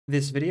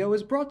This video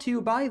is brought to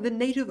you by the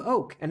Native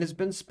Oak and has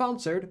been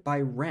sponsored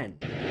by Wren.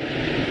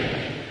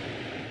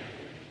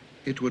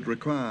 It would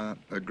require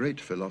a great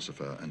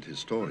philosopher and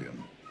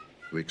historian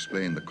to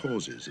explain the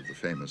causes of the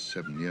famous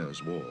 7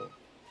 Years' War,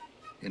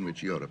 in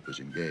which Europe was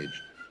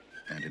engaged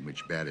and in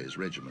which Barry's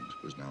regiment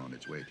was now on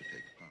its way to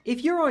take part.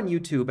 If you're on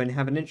YouTube and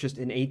have an interest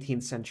in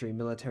 18th century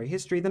military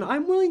history, then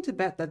I'm willing to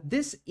bet that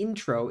this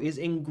intro is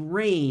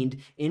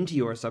ingrained into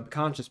your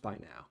subconscious by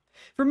now.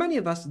 For many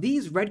of us,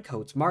 these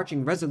redcoats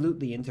marching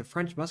resolutely into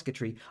French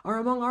musketry are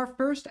among our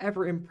first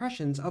ever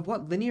impressions of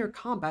what linear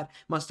combat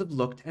must have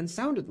looked and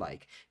sounded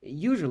like,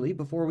 usually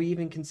before we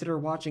even consider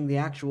watching the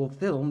actual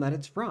film that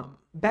it's from.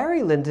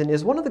 Barry Lyndon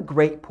is one of the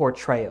great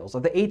portrayals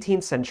of the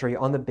 18th century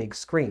on the big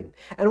screen,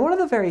 and one of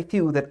the very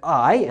few that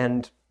I,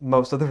 and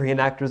most of the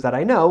reenactors that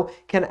I know,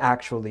 can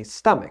actually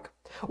stomach.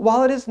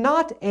 While it is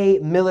not a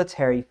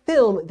military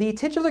film, the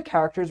titular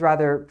character's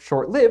rather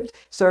short-lived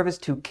service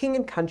to king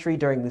and country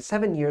during the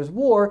 7 Years'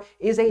 War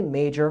is a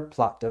major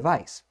plot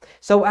device.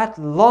 So at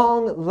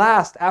long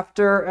last,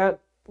 after at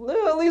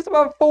least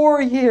about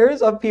 4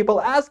 years of people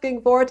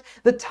asking for it,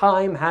 the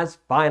time has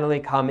finally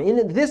come.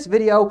 In this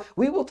video,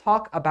 we will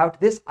talk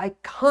about this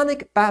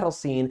iconic battle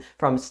scene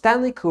from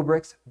Stanley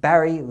Kubrick's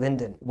Barry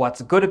Lyndon.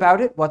 What's good about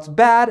it, what's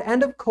bad,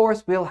 and of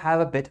course we'll have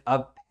a bit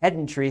of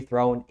pedantry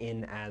thrown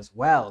in as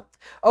well.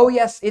 Oh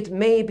yes, it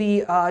may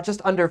be just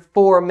under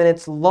 4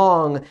 minutes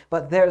long,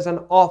 but there's an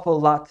awful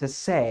lot to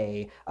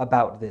say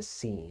about this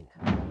scene.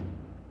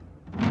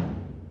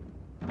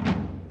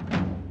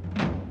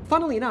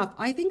 Funnily enough,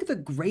 I think the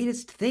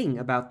greatest thing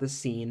about this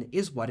scene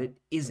is what it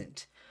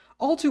isn't.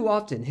 All too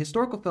often,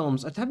 historical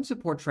films attempt to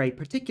portray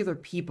particular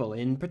people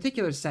in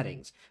particular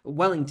settings.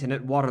 Wellington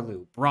at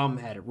Waterloo,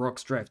 Bromhead at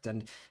Rorke's Drift,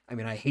 and,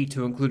 I hate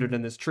to include it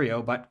in this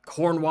trio, but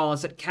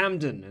Cornwallis at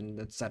Camden, and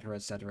etc,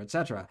 etc,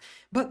 etc.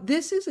 But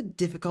this is a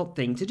difficult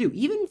thing to do,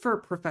 even for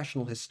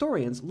professional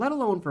historians, let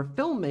alone for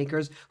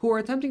filmmakers who are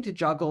attempting to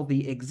juggle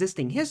the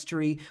existing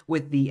history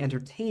with the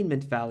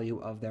entertainment value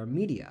of their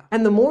media.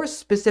 And the more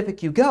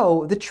specific you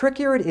go, the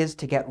trickier it is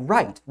to get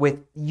right,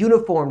 with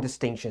uniform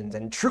distinctions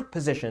and troop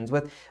positions,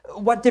 with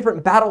what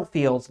different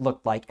battlefields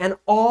look like, and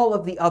all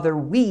of the other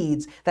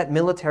weeds that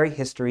military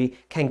history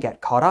can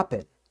get caught up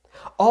in.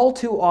 All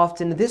too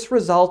often, this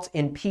results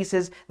in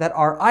pieces that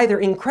are either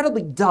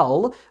incredibly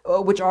dull,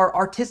 which are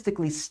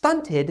artistically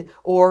stunted,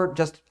 or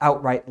just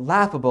outright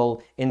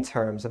laughable in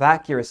terms of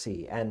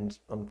accuracy, and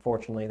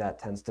unfortunately that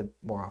tends to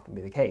more often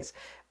be the case.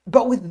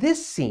 But with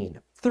this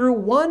scene, through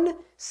one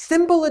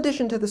simple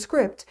addition to the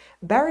script,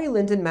 Barry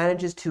Lyndon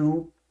manages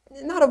to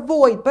not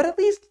avoid, but at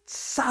least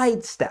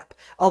sidestep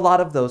a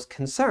lot of those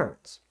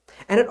concerns.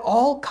 And it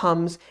all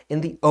comes in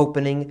the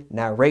opening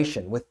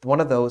narration, with one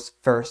of those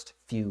first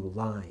few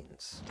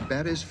lines.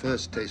 Barry's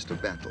first taste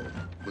of battle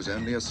was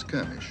only a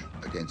skirmish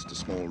against a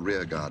small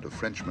rearguard of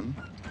Frenchmen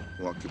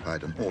who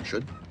occupied an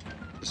orchard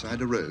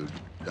beside a road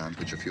down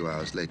which a few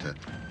hours later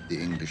the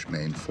English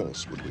main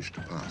force would wish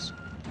to pass.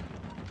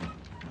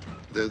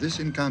 Though this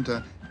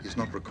encounter is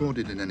not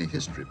recorded in any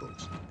history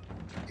books,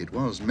 it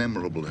was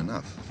memorable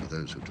enough for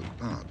those who took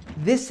part.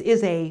 This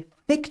is a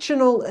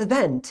fictional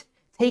event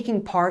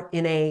taking part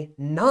in a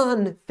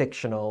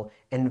non-fictional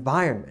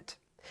environment.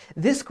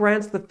 This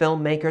grants the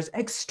filmmakers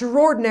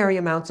extraordinary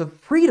amounts of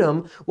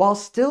freedom while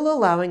still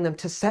allowing them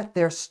to set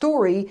their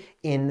story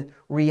in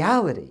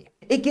reality.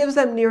 It gives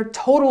them near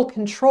total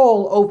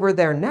control over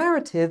their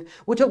narrative,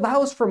 which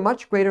allows for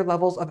much greater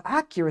levels of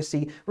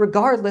accuracy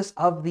regardless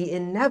of the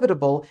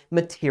inevitable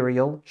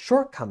material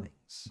shortcomings.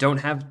 Don't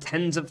have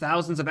tens of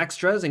thousands of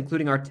extras,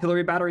 including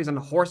artillery batteries and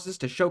horses,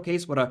 to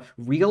showcase what a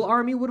real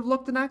army would have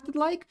looked and acted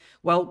like?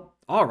 Well,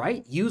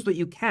 alright, use what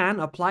you can,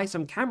 apply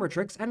some camera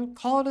tricks, and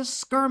call it a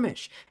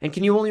skirmish. And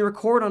can you only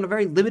record on a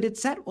very limited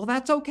set? Well,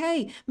 that's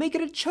okay. Make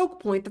it a choke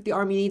point that the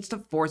army needs to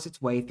force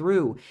its way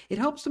through. It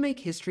helps to make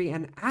history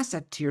an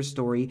asset to your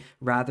story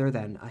rather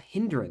than a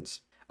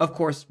hindrance. Of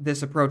course,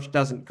 this approach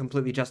doesn't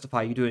completely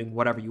justify you doing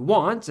whatever you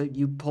want.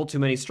 You pull too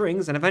many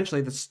strings, and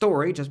eventually the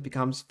story just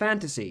becomes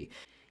fantasy.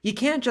 You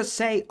can't just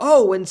say,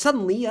 oh, and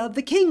suddenly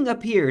the king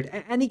appeared,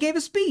 and he gave a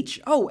speech.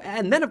 Oh,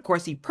 and then of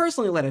course he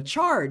personally led a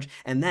charge,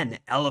 and then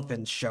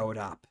elephants showed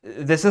up.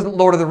 This isn't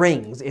Lord of the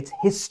Rings, it's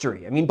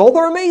history. Both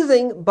are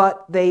amazing,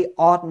 but they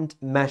oughtn't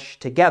mesh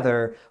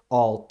together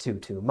all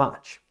too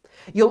much.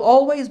 You'll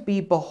always be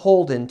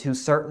beholden to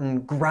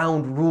certain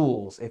ground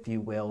rules, if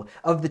you will,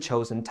 of the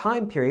chosen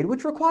time period,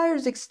 which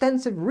requires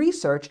extensive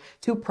research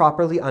to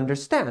properly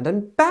understand,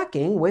 and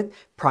backing with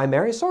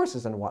primary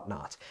sources and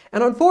whatnot.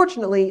 And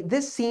unfortunately,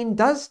 this scene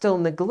does still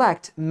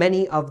neglect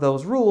many of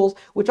those rules,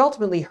 which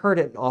ultimately hurt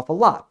it an awful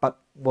lot, but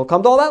we'll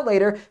come to all that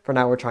later. For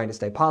now, we're trying to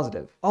stay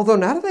positive. Although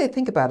now that I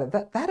think about it,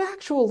 that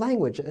actual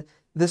language,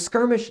 the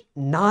skirmish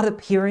not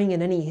appearing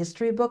in any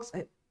history books,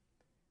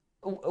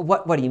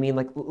 What do you mean?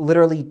 Like,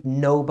 literally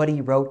nobody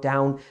wrote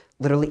down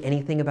literally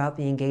anything about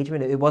the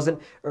engagement? It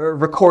wasn't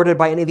recorded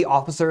by any of the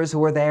officers who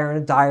were there in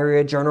a diary,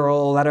 a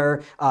journal, a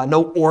letter.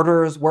 No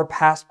orders were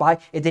passed by.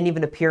 It didn't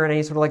even appear in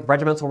any sort of like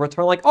regimental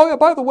return, like, oh yeah,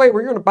 by the way,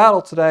 we're in a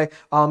battle today.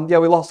 Yeah,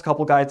 we lost a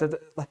couple guys.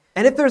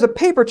 And if there's a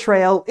paper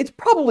trail, it's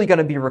probably going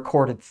to be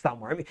recorded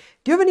somewhere. I mean,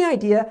 do you have any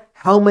idea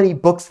how many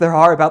books there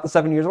are about the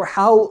 7 years, or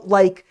how,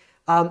 like,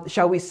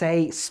 shall we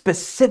say,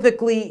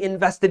 specifically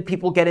invested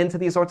people get into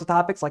these sorts of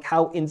topics? Like,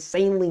 how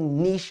insanely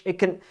niche it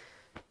can...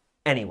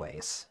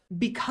 Anyways,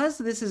 because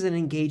this is an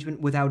engagement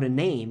without a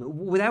name,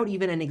 without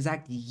even an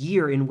exact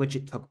year in which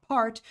it took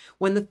part,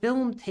 when the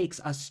film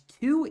takes us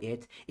to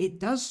it, it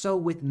does so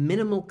with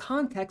minimal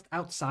context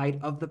outside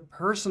of the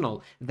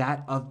personal,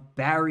 that of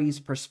Barry's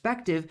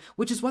perspective,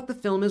 which is what the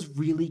film is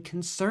really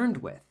concerned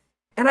with.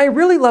 And I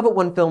really love it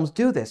when films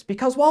do this,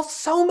 because while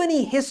so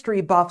many history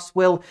buffs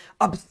will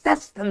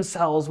obsess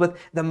themselves with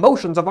the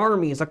motions of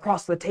armies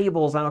across the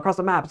tables and across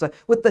the maps,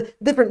 with the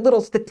different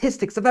little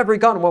statistics of every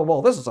gun,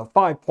 well, this is a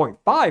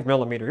 5.5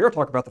 millimeter, you're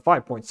talking about the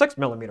 5.6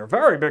 millimeter,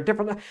 very big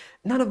difference.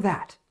 None of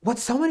that. What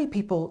so many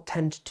people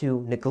tend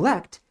to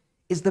neglect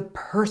is the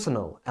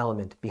personal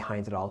element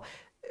behind it all.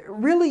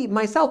 Really,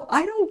 myself,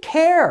 I don't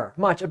care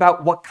much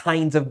about what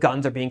kinds of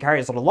guns are being carried.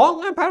 Is it a long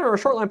line pattern or a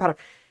short line pattern?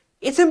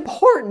 It's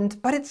important,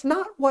 but it's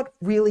not what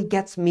really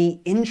gets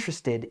me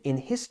interested in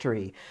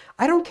history.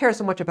 I don't care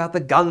so much about the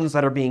guns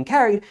that are being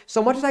carried,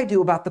 so much as I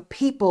do about the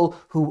people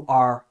who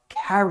are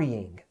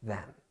carrying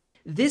them.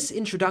 This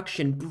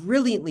introduction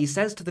brilliantly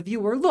says to the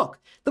viewer, look,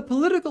 the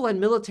political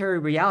and military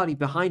reality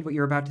behind what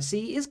you're about to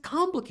see is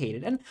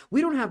complicated, and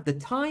we don't have the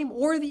time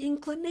or the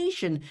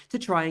inclination to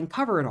try and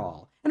cover it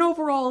all. And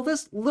overall,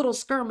 this little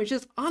skirmish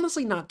is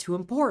honestly not too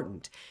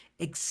important,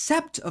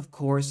 except, of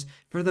course,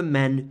 for the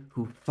men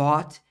who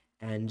fought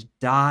and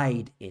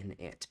died in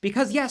it.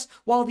 Because yes,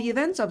 while the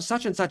events of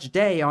such and such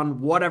day on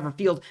whatever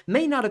field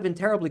may not have been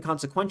terribly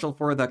consequential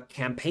for the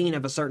campaign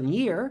of a certain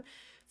year,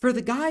 for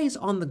the guys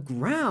on the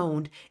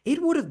ground,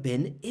 it would have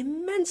been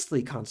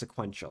immensely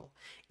consequential.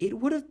 It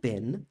would have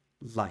been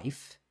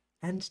life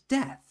and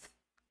death.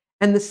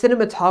 And the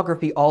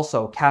cinematography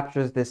also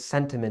captures this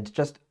sentiment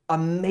just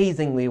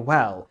amazingly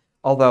well.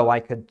 Although I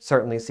could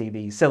certainly see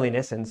the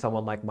silliness in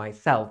someone like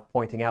myself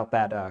pointing out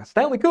that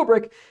Stanley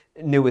Kubrick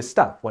knew his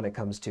stuff when it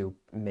comes to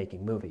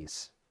making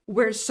movies.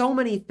 Where so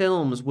many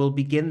films will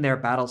begin their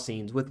battle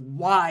scenes with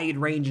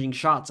wide-ranging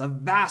shots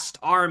of vast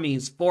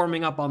armies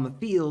forming up on the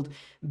field,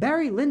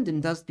 Barry Lyndon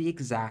does the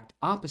exact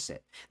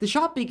opposite. The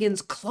shot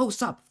begins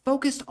close up,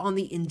 focused on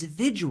the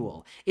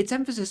individual. Its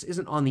emphasis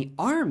isn't on the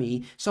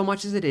army so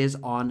much as it is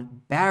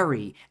on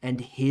Barry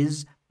and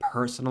his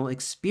personal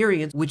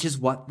experience, which is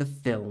what the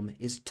film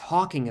is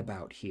talking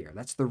about here.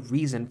 That's the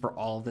reason for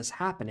all of this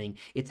happening.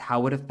 It's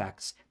how it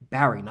affects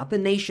Barry, not the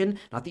nation,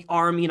 not the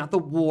army, not the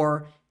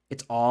war.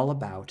 It's all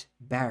about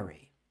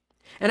Barry.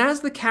 And as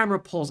the camera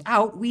pulls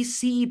out, we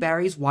see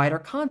Barry's wider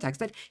context,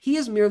 that he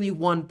is merely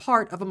one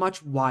part of a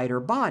much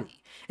wider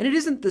body. And it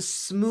isn't the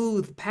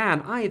smooth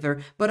pan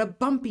either, but a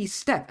bumpy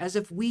step, as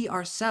if we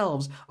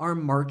ourselves are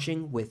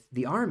marching with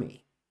the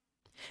army.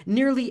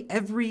 Nearly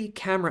every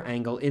camera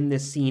angle in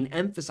this scene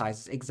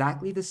emphasizes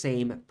exactly the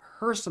same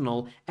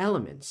personal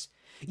elements.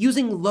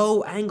 Using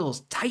low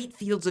angles, tight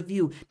fields of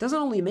view doesn't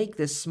only make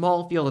this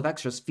small field of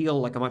extras feel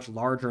like a much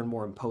larger and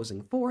more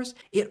imposing force,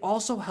 it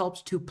also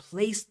helps to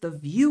place the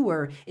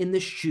viewer in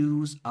the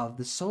shoes of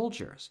the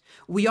soldiers.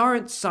 We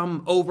aren't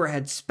some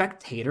overhead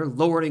spectator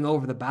lording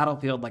over the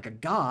battlefield like a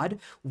god,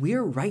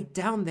 we're right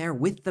down there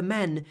with the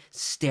men,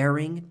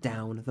 staring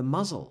down the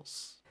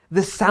muzzles.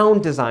 The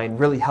sound design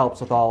really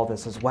helps with all of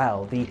this as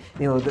well. The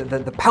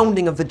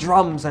pounding of the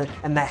drums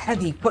and the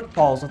heavy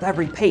footfalls with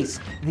every pace.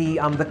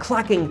 The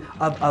clacking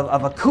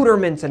of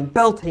accoutrements and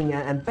belting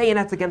and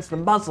bayonets against the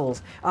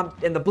muzzles,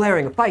 and the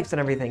blaring of fifes and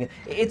everything.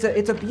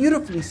 It's a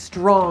beautifully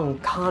strong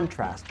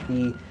contrast.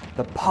 The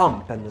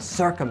pomp and the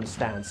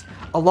circumstance,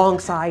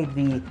 alongside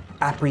the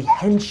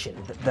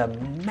apprehension, the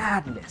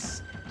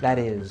madness that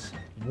is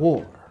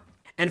war.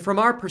 And from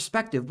our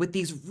perspective, with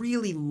these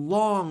really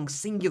long,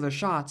 singular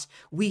shots,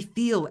 we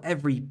feel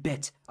every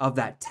bit of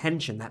that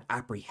tension, that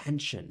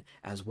apprehension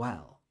as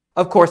well.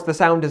 Of course, the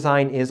sound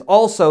design is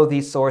also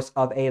the source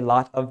of a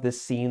lot of the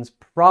scene's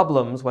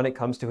problems when it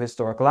comes to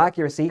historical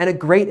accuracy, and a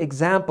great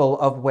example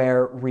of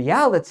where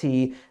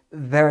reality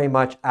very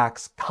much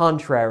acts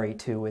contrary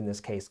to, in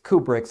this case,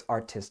 Kubrick's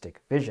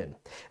artistic vision.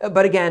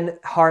 But again,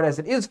 hard as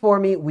it is for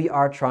me, we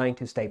are trying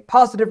to stay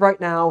positive right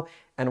now,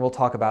 and we'll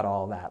talk about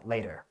all that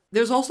later.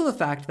 There's also the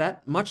fact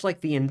that, much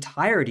like the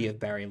entirety of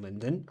Barry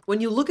Lyndon,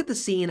 when you look at the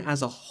scene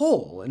as a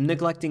whole, and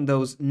neglecting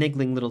those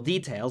niggling little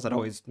details that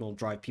always will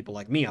drive people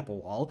like me up a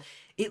wall,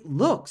 it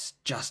looks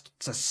just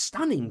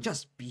stunning,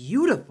 just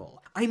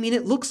beautiful. I mean,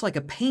 it looks like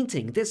a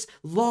painting, this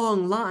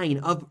long line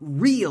of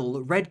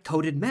real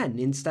red-coated men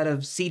instead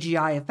of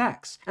CGI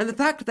effects. And the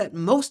fact that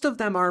most of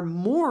them are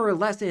more or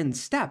less in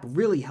step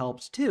really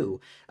helps too,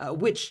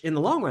 which in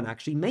the long run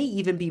actually may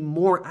even be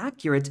more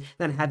accurate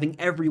than having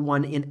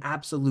everyone in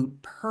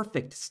absolute perfect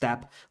perfect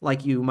step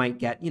like you might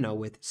get,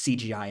 with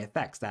CGI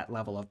effects, that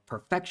level of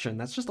perfection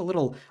that's just a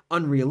little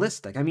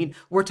unrealistic. I mean,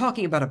 we're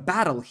talking about a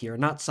battle here,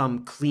 not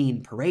some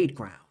clean parade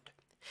ground.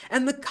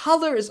 And the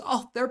colors,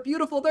 oh, they're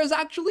beautiful. There's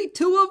actually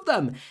 2 of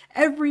them.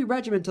 Every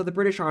regiment of the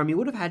British Army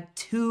would have had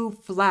 2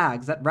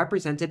 flags that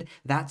represented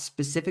that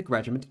specific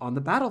regiment on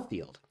the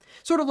battlefield.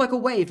 Sort of like a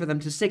way for them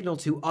to signal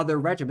to other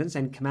regiments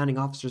and commanding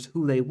officers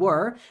who they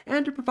were,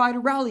 and to provide a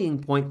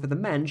rallying point for the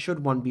men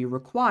should one be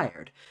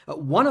required.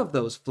 One of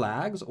those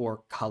flags,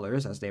 or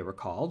colors as they were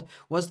called,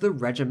 was the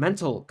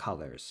regimental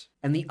colors,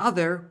 and the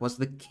other was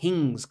the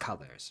King's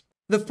colors.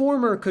 The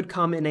former could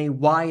come in a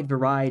wide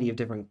variety of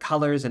different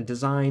colors and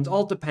designs,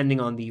 all depending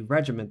on the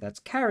regiment that's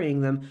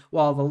carrying them,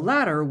 while the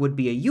latter would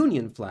be a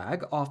Union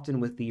flag, often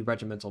with the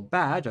regimental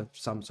badge of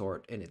some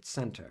sort in its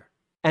center.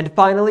 And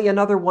finally,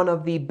 another one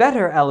of the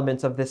better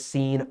elements of this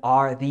scene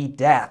are the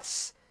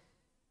deaths.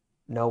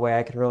 No way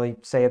I can really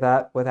say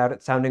that without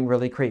it sounding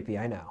really creepy,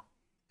 I know.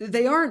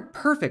 They aren't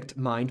perfect,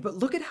 mind, but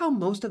look at how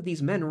most of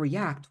these men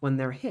react when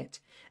they're hit.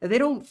 They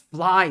don't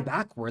fly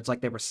backwards like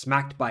they were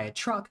smacked by a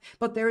truck,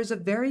 but there is a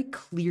very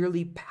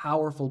clearly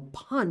powerful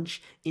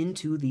punch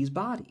into these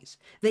bodies.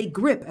 They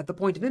grip at the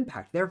point of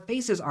impact, their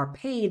faces are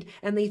pained,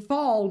 and they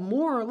fall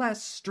more or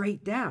less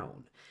straight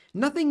down.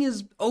 Nothing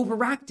is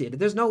overacted,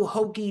 there's no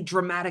hokey,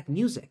 dramatic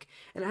music,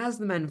 and as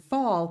the men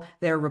fall,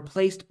 they're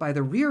replaced by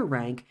the rear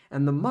rank,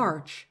 and the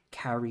march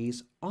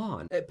carries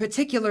on.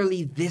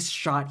 Particularly this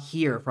shot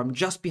here from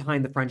just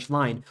behind the French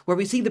line, where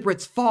we see the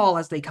Brits fall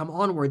as they come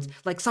onwards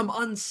like some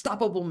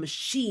unstoppable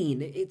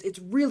machine. It's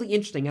really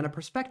interesting and a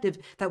perspective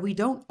that we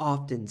don't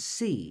often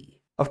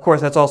see. Of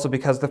course, that's also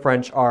because the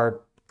French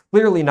are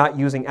clearly not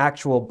using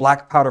actual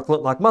black powder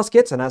flintlock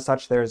muskets, and as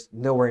such, there's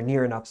nowhere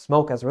near enough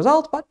smoke as a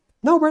result, but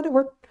no, Brendan,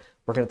 we're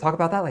going to talk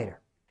about that later.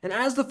 And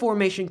as the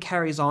formation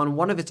carries on,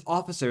 one of its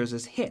officers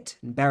is hit,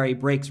 and Barry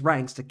breaks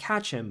ranks to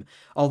catch him,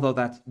 although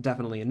that's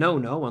definitely a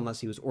no-no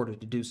unless he was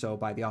ordered to do so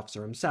by the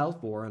officer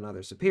himself or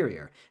another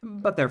superior.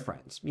 But they're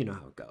friends, you know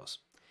how it goes.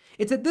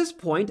 It's at this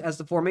point, as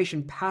the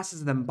formation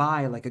passes them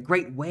by like a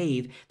great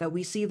wave, that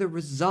we see the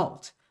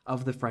result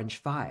of the French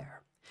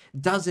fire.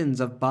 Dozens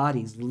of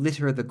bodies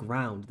litter the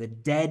ground, the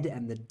dead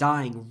and the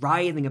dying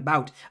writhing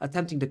about,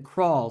 attempting to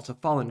crawl to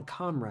fallen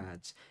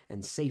comrades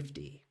and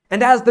safety.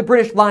 And as the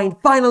British line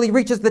finally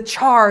reaches the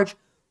charge,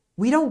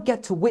 we don't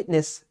get to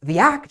witness the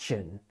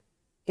action.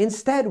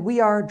 Instead,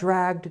 we are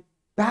dragged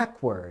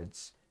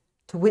backwards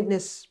to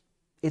witness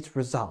its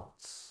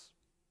results.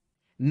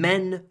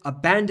 Men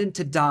abandoned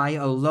to die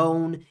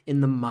alone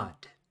in the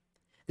mud.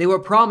 They were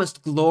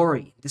promised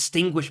glory,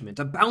 distinguishment,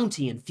 a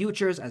bounty, and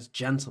futures as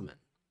gentlemen.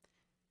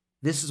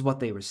 This is what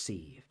they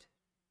received.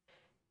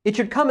 It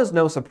should come as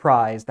no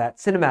surprise that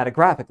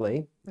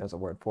cinematographically, there's a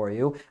word for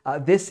you,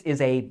 this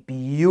is a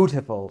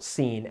beautiful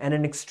scene and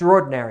an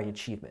extraordinary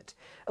achievement.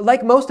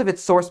 Like most of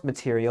its source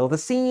material, the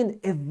scene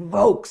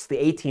evokes the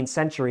 18th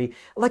century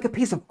like a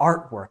piece of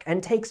artwork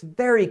and takes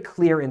very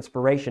clear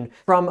inspiration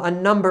from a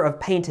number of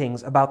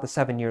paintings about the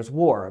 7 Years'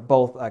 War,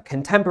 both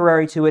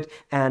contemporary to it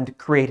and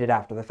created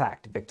after the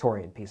fact,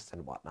 Victorian pieces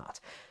and whatnot.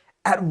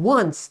 At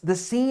once, the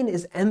scene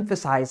is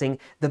emphasizing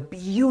the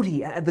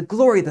beauty, the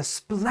glory, the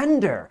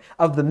splendor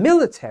of the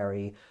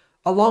military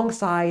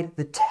alongside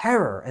the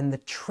terror and the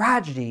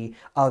tragedy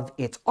of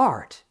its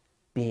art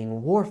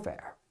being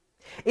warfare.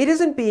 It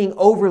isn't being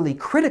overly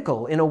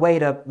critical in a way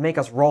to make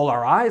us roll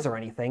our eyes or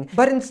anything,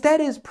 but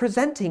instead is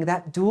presenting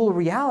that dual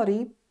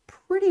reality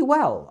pretty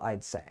well,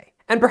 I'd say.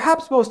 And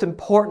perhaps most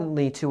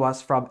importantly to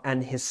us from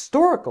an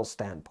historical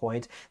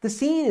standpoint, the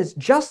scene is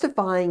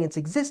justifying its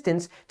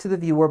existence to the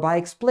viewer by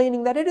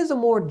explaining that it is a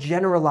more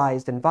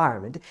generalized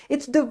environment.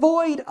 It's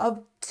devoid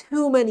of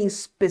too many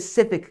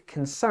specific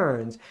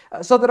concerns,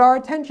 so that our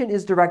attention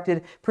is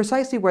directed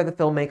precisely where the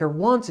filmmaker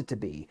wants it to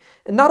be.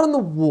 Not on the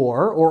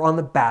war or on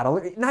the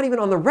battle, not even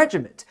on the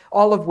regiment,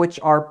 all of which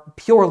are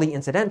purely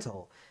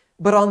incidental,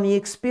 but on the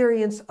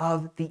experience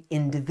of the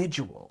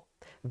individual,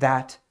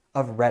 that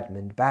of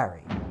Redmond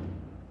Barry.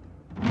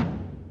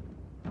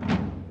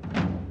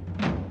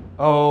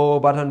 Oh,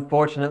 but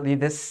unfortunately,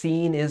 this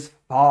scene is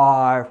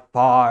far,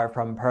 far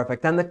from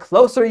perfect, and the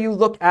closer you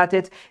look at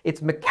it,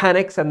 its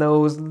mechanics and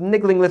those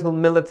niggling little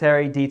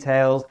military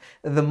details,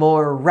 the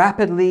more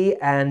rapidly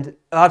and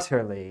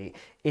utterly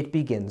it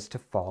begins to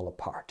fall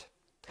apart.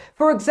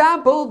 For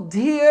example,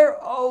 dear,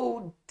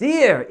 oh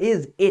dear,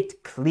 is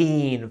it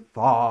clean,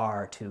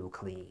 far too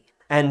clean.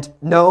 And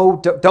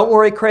no, don't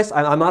worry, Chris,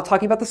 I'm not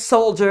talking about the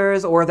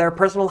soldiers or their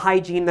personal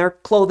hygiene, their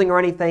clothing or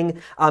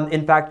anything.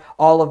 In fact,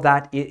 all of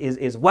that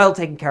is well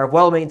taken care of,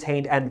 well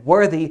maintained, and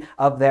worthy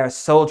of their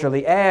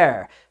soldierly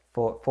air.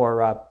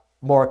 For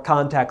more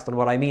context on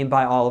what I mean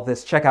by all of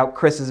this, check out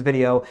Chris's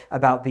video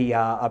about the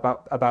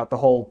about the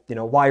whole,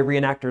 why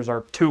reenactors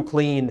are too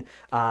clean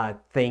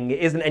thing. It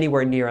isn't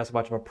anywhere near as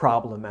much of a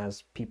problem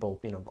as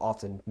people,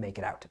 often make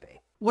it out to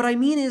be. What I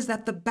mean is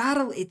that the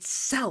battle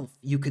itself,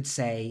 you could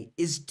say,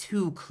 is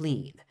too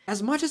clean.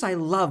 As much as I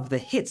love the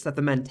hits that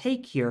the men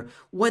take here,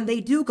 when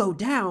they do go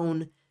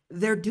down,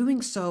 they're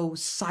doing so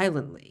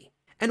silently.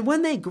 And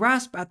when they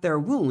grasp at their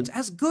wounds,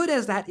 as good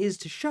as that is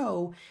to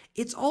show,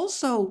 it's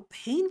also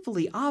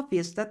painfully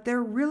obvious that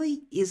there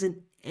really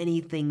isn't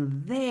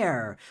anything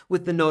there,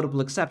 with the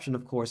notable exception,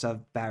 of course,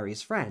 of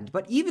Barry's friend.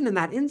 But even in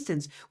that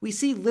instance, we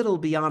see little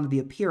beyond the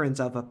appearance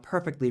of a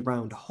perfectly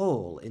round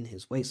hole in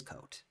his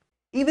waistcoat.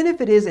 Even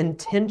if it is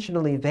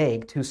intentionally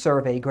vague to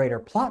serve a greater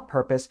plot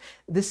purpose,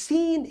 the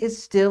scene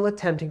is still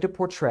attempting to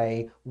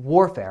portray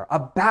warfare, a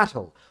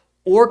battle,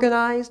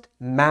 organized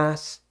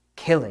mass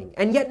killing,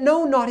 and yet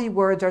no naughty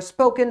words are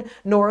spoken,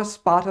 nor a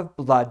spot of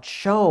blood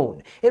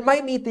shown. It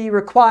might meet the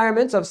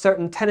requirements of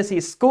certain Tennessee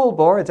school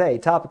boards,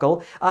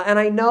 topical, and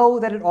I know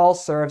that it all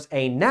serves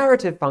a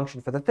narrative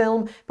function for the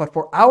film, but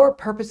for our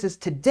purposes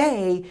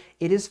today,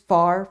 it is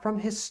far from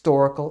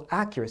historical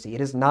accuracy.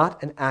 It is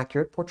not an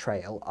accurate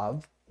portrayal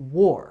of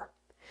war.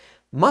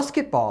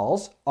 Musket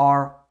balls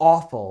are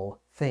awful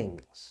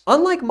things.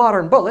 Unlike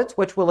modern bullets,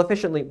 which will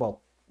efficiently,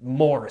 well,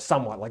 more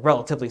somewhat, like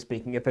relatively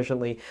speaking,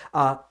 efficiently,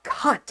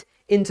 cut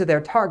into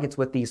their targets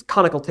with these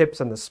conical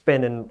tips and the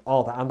spin and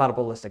all that. I'm not a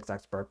ballistics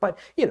expert, but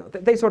you know,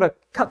 they sort of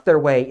cut their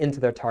way into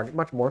their target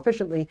much more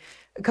efficiently,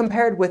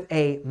 compared with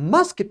a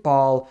musket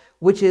ball,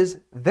 which is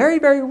very,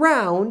 very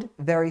round,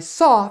 very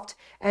soft,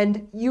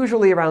 and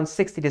usually around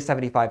 60 to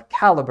 75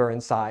 caliber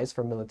in size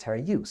for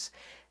military use.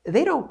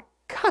 They don't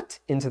cut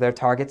into their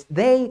targets,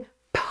 they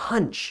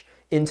punch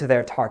into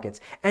their targets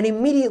and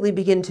immediately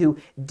begin to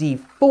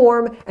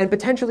deform and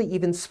potentially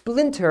even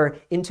splinter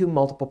into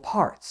multiple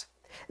parts.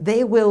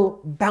 They will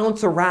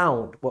bounce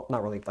around, well,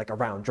 not really like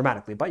around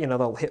dramatically, but you know,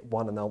 they'll hit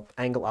one and they'll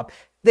angle up.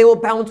 They will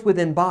bounce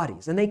within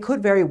bodies, and they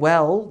could very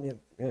well,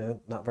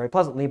 not very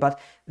pleasantly, but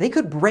they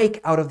could break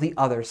out of the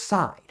other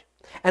side.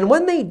 And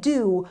when they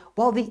do,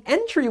 while the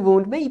entry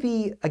wound may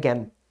be,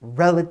 again,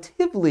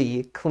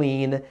 relatively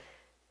clean,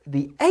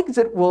 the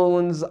exit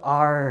wounds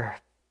are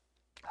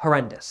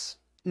horrendous.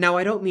 Now,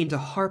 I don't mean to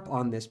harp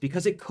on this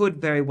because it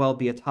could very well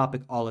be a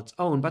topic all its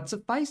own, but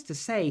suffice to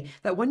say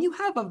that when you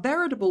have a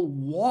veritable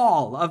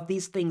wall of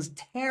these things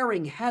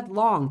tearing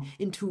headlong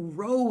into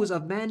rows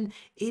of men,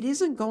 it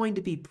isn't going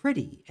to be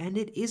pretty, and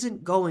it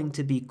isn't going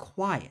to be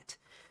quiet.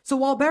 So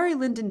while Barry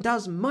Lyndon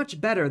does much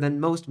better than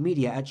most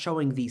media at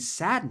showing the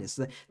sadness,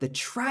 the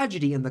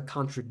tragedy, and the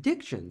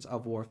contradictions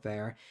of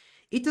warfare,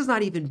 it does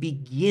not even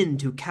begin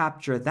to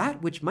capture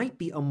that which might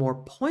be a more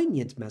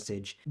poignant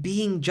message,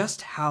 being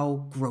just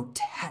how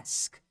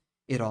grotesque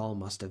it all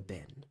must have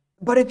been.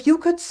 But if you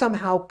could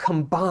somehow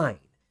combine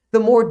the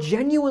more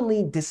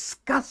genuinely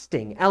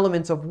disgusting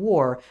elements of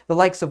war, the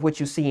likes of which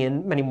you see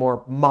in many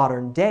more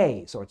modern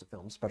day sorts of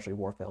films, especially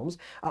war films,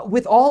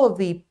 with all of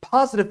the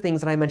positive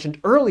things that I mentioned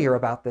earlier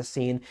about this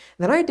scene,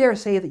 then I dare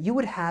say that you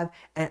would have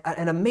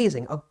an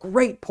amazing, a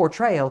great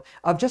portrayal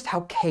of just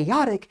how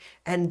chaotic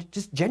and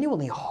just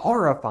genuinely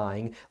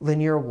horrifying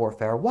linear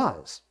warfare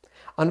was.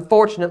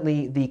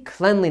 Unfortunately, the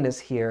cleanliness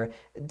here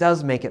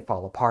does make it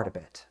fall apart a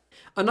bit.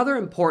 Another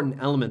important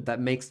element that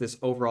makes this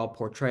overall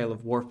portrayal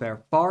of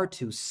warfare far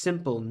too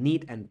simple,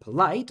 neat, and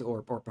polite,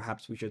 or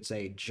perhaps we should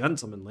say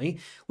gentlemanly,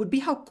 would be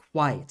how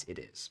quiet it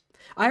is.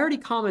 I already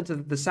commented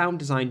that the sound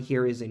design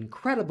here is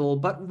incredible,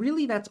 but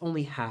really that's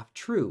only half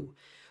true.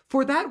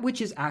 For that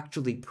which is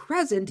actually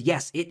present,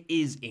 yes, it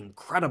is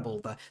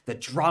incredible. The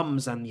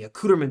drums and the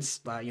accoutrements,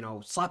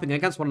 slapping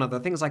against one another,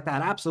 things like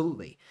that,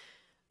 absolutely.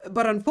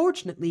 But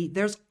unfortunately,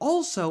 there's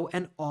also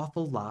an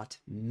awful lot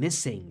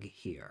missing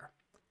here.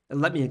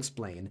 Let me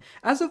explain.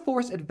 As a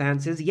force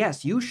advances,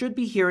 yes, you should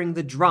be hearing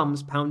the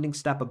drums pounding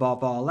step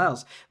above all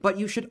else, but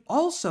you should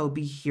also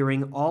be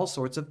hearing all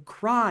sorts of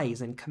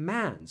cries and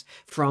commands,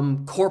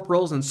 from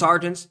corporals and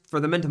sergeants for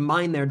the men to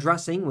mind their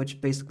dressing,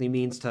 which basically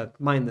means to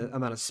mind the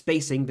amount of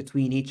spacing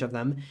between each of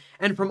them,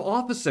 and from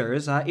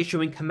officers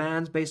issuing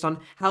commands based on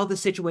how the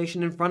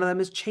situation in front of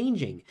them is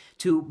changing,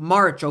 to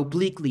march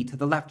obliquely to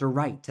the left or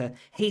right, to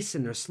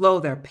hasten or slow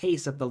their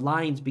pace if the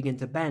lines begin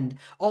to bend,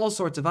 all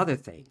sorts of other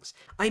things.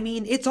 I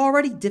mean, it's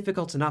already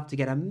difficult enough to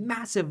get a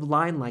massive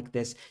line like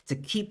this to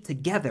keep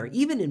together,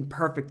 even in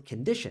perfect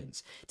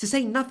conditions, to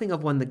say nothing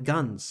of when the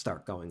guns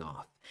start going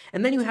off.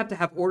 And then you have to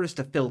have orders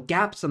to fill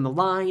gaps in the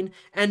line,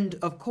 and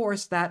of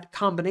course that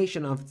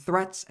combination of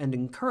threats and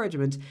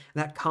encouragement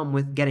that come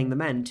with getting the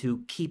men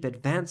to keep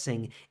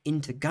advancing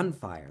into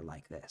gunfire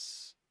like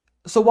this.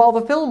 So while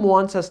the film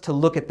wants us to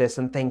look at this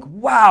and think,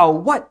 wow,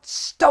 what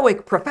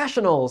stoic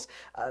professionals,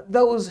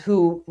 those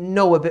who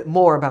know a bit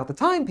more about the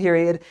time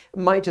period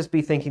might just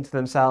be thinking to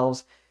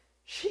themselves,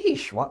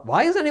 sheesh,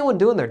 why is anyone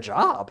doing their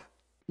job?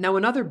 Now,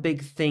 another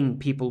big thing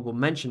people will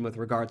mention with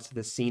regards to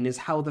this scene is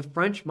how the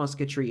French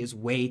musketry is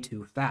way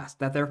too fast,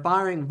 that they're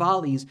firing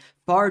volleys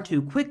far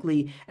too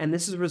quickly, and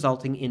this is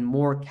resulting in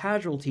more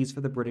casualties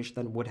for the British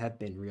than would have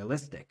been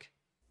realistic.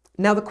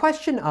 Now, the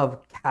question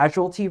of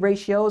casualty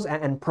ratios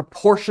and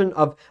proportion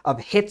of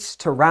hits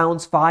to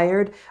rounds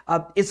fired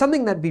is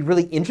something that'd be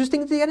really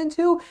interesting to get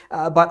into,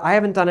 but I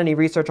haven't done any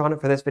research on it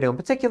for this video in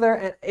particular,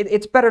 and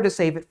it's better to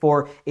save it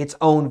for its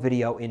own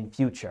video in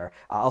future.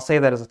 I'll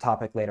save that as a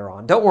topic later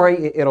on. Don't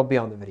worry, it'll be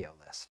on the video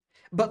list.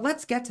 But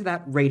let's get to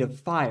that rate of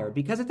fire,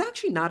 because it's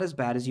actually not as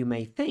bad as you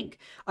may think.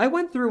 I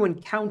went through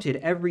and counted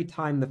every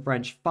time the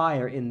French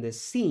fire in this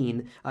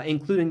scene,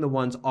 including the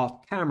ones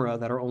off camera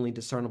that are only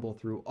discernible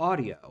through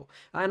audio.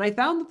 And I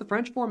found that the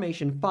French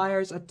formation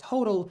fires a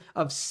total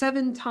of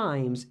 7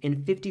 times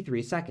in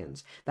 53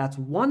 seconds. That's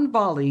one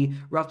volley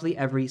roughly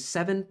every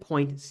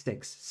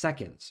 7.6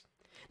 seconds.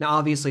 Now,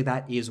 obviously,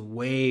 that is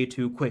way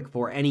too quick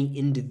for any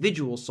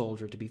individual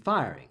soldier to be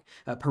firing.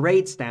 A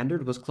parade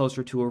standard was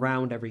closer to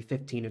around every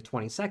 15 to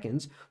 20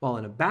 seconds, while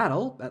in a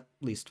battle, at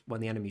least when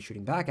the enemy's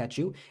shooting back at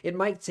you, it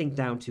might sink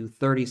down to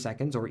 30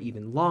 seconds or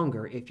even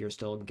longer if you're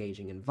still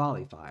engaging in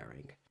volley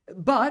firing.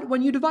 But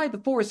when you divide the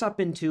force up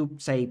into,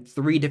 say,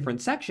 3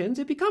 different sections,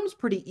 it becomes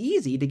pretty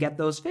easy to get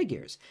those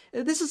figures.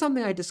 This is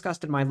something I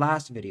discussed in my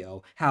last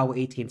video, how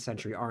 18th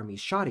century armies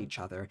shot each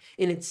other,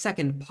 in its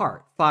second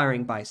part,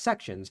 firing by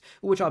sections,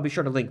 which I'll be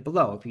sure to link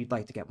below if you'd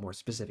like to get more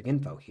specific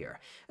info here.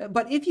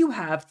 But if you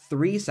have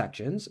 3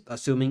 sections,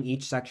 assuming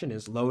each section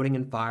is loading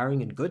and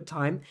firing in good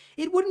time,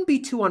 it wouldn't be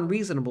too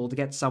unreasonable to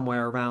get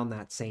somewhere around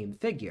that same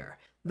figure.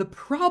 The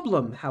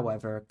problem,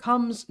 however,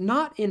 comes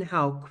not in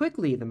how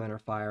quickly the men are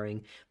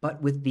firing,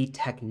 but with the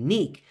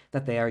technique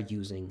that they are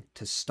using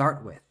to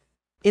start with.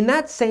 In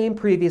that same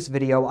previous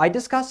video, I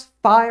discussed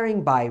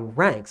firing by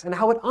ranks and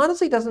how it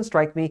honestly doesn't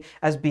strike me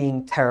as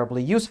being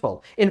terribly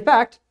useful. In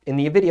fact, in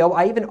the video,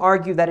 I even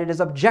argue that it is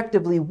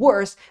objectively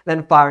worse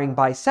than firing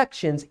by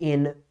sections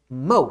in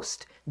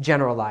most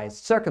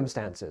generalized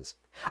circumstances.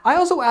 I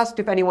also asked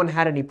if anyone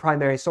had any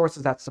primary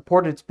sources that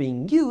supported its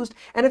being used,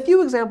 and a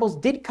few examples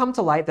did come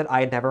to light that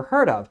I had never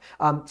heard of,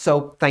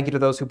 so thank you to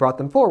those who brought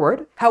them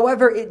forward.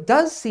 However, it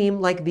does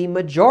seem like the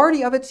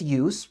majority of its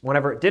use,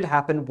 whenever it did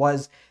happen,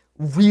 was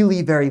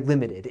really very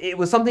limited. It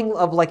was something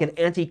of like an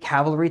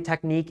anti-cavalry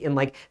technique in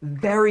like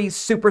very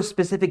super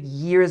specific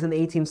years in the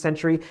 18th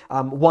century.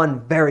 One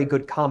very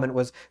good comment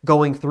was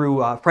going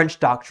through French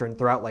doctrine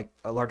throughout like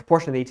a large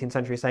portion of the 18th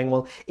century, saying,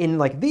 well, in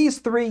like these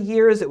 3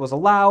 years it was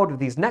allowed,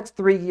 these next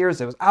 3 years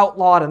it was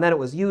outlawed, and then it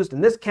was used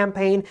in this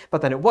campaign,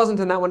 but then it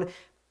wasn't in that one.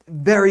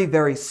 Very,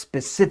 very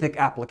specific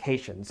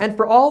applications. And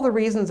for all the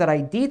reasons that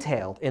I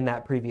detailed in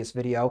that previous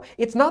video,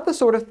 it's not the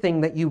sort of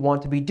thing that you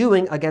want to be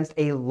doing against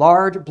a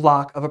large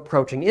block of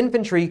approaching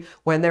infantry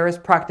when there is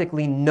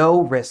practically no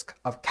risk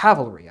of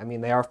cavalry. I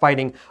mean, they are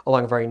fighting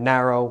along a very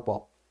narrow,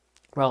 well,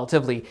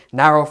 relatively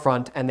narrow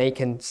front, and they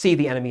can see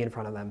the enemy in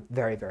front of them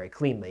very, very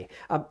cleanly.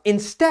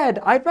 Instead,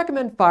 I'd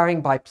recommend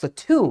firing by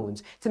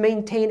platoons to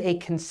maintain a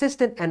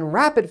consistent and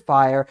rapid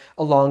fire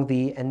along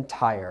the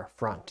entire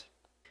front.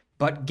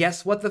 But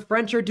guess what the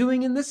French are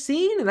doing in this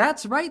scene?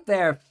 That's right,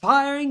 they're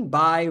firing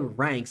by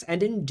ranks,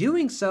 and in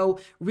doing so,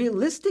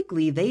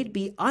 realistically, they'd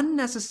be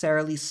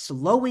unnecessarily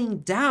slowing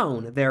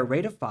down their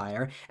rate of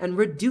fire and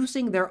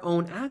reducing their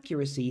own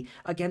accuracy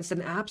against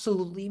an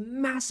absolutely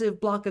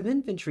massive block of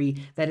infantry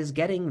that is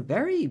getting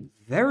very,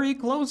 very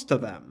close to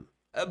them.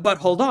 But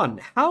hold on,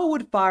 how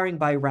would firing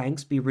by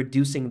ranks be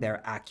reducing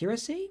their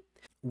accuracy?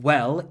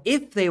 Well,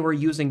 if they were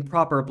using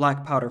proper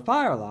black powder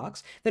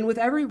firelocks, then with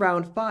every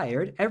round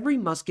fired, every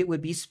musket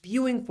would be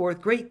spewing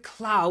forth great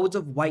clouds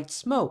of white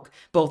smoke,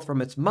 both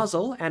from its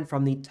muzzle and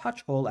from the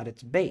touch hole at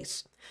its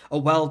base. A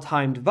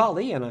well-timed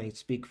volley, and I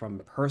speak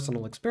from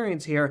personal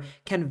experience here,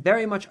 can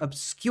very much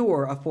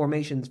obscure a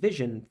formation's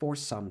vision for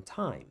some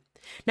time.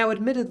 Now,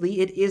 admittedly,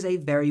 it is a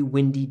very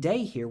windy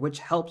day here, which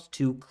helps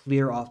to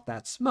clear off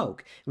that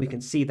smoke. We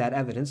can see that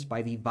evidenced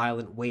by the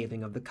violent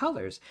waving of the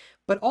colors.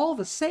 But all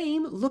the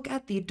same, look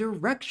at the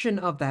direction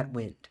of that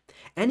wind.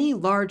 Any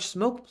large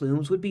smoke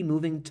plumes would be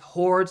moving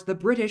towards the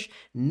British,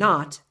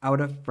 not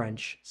out of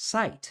French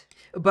sight.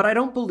 But I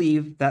don't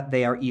believe that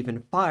they are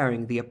even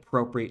firing the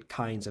appropriate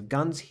kinds of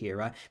guns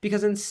here,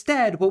 because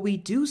instead what we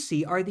do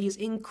see are these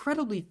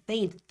incredibly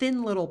faint,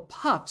 thin little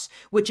puffs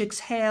which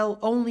exhale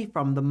only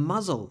from the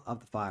muzzle of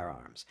the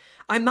firearms.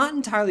 I'm not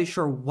entirely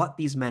sure what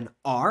these men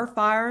are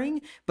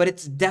firing, but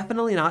it's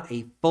definitely not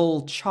a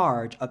full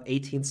charge of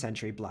 18th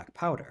century black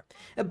powder.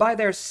 By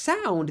their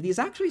sound, these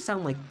actually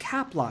sound like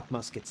caplock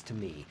muskets to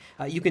me.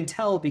 You can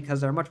tell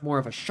because they're much more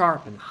of a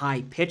sharp and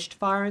high-pitched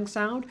firing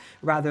sound,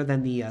 rather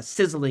than the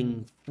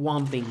sizzling,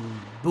 swamping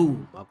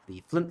boom of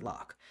the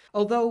flintlock.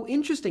 Although,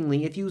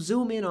 interestingly, if you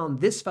zoom in on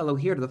this fellow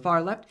here to the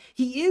far left,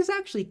 he is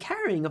actually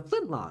carrying a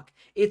flintlock.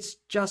 It's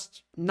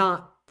just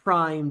not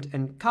primed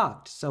and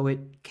cocked, so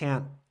it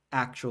can't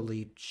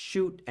actually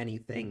shoot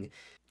anything.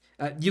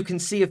 You can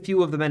see a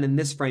few of the men in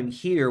this frame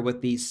here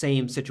with the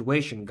same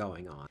situation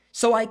going on.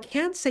 So I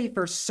can't say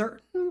for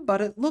certain, but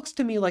it looks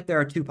to me like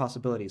there are 2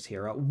 possibilities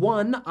here.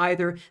 One,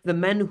 either the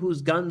men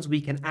whose guns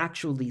we can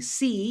actually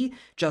see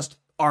just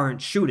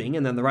aren't shooting,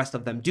 and then the rest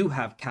of them do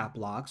have cap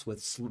locks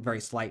with very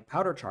slight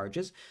powder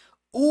charges,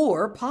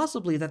 or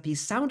possibly that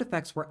these sound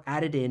effects were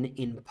added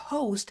in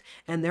post,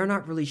 and they're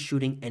not really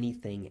shooting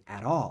anything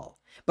at all.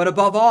 But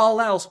above all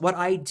else, what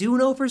I do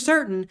know for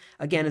certain,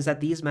 again, is that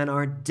these men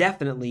are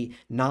definitely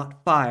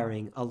not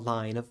firing a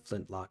line of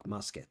flintlock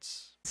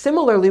muskets.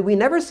 Similarly, we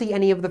never see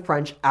any of the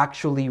French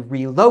actually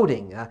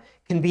reloading.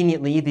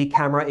 Conveniently, the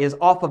camera is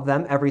off of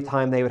them every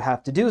time they would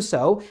have to do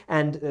so,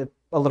 and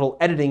a little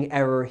editing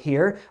error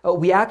here,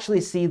 we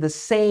actually see the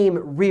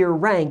same rear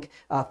rank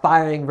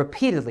firing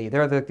repeatedly.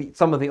 They're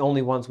some of the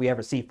only ones we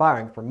ever see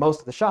firing for most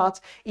of the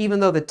shots, even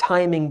though the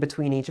timing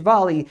between each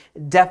volley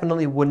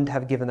definitely wouldn't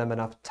have given them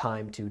enough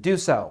time to do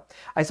so.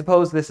 I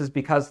suppose this is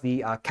because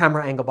the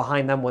camera angle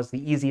behind them was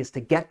the easiest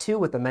to get to,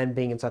 with the men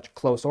being in such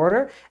close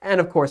order, and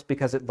of course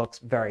because it looks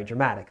very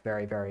dramatic,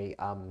 very, very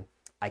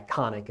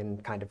iconic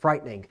and kind of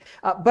frightening.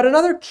 But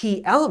another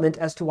key element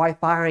as to why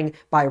firing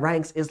by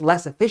ranks is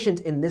less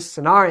efficient in this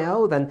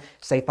scenario than,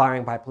 say,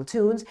 firing by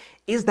platoons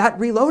is that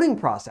reloading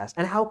process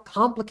and how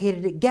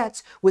complicated it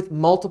gets with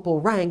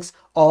multiple ranks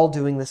all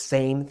doing the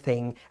same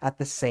thing at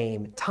the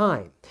same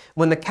time.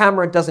 When the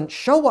camera doesn't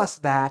show us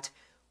that,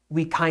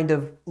 we kind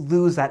of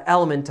lose that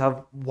element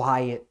of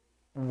why it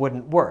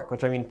wouldn't work,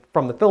 which, I mean,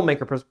 from the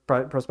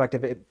filmmaker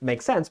perspective, it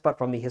makes sense, but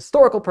from the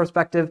historical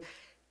perspective,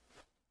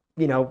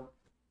 you know,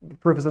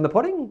 proof is in the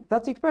pudding?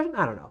 That's the expression?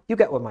 I don't know. You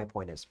get what my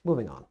point is.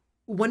 Moving on.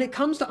 When it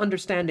comes to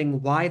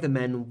understanding why the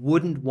men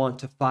wouldn't want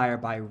to fire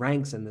by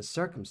ranks in this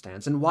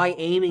circumstance, and why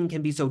aiming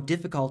can be so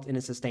difficult in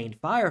a sustained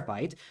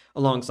firefight,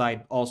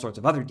 alongside all sorts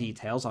of other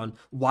details on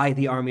why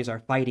the armies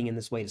are fighting in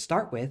this way to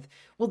start with,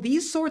 well,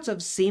 these sorts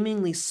of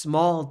seemingly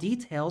small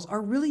details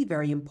are really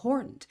very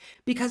important,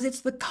 because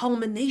it's the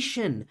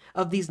culmination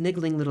of these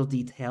niggling little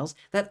details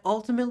that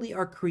ultimately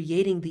are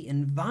creating the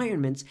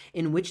environments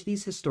in which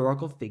these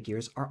historical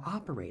figures are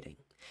operating.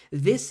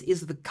 This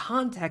is the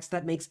context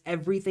that makes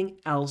everything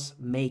else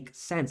make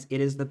sense. It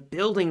is the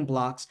building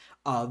blocks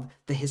of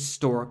the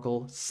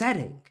historical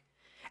setting.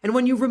 And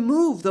when you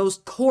remove those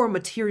core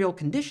material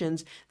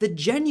conditions, the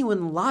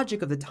genuine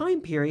logic of the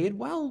time period,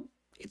 well,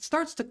 it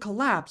starts to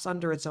collapse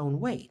under its own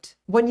weight.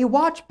 When you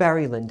watch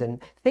Barry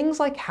Lyndon, things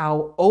like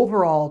how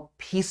overall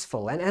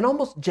peaceful and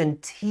almost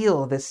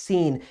genteel this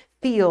scene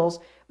feels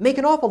make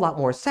an awful lot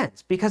more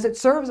sense, because it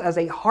serves as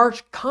a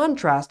harsh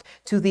contrast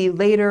to the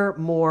later,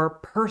 more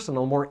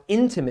personal, more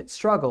intimate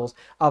struggles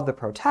of the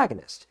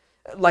protagonist.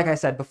 Like I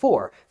said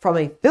before, from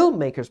a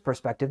filmmaker's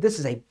perspective, this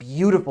is a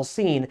beautiful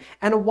scene,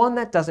 and one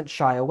that doesn't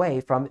shy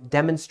away from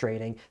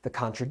demonstrating the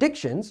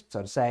contradictions,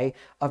 so to say,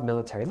 of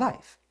military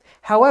life.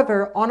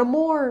 However, on a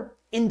more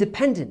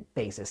independent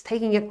basis,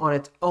 taking it on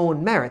its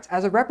own merits,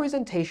 as a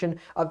representation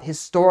of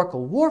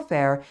historical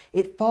warfare,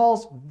 it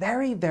falls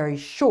very, very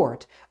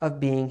short of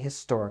being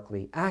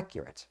historically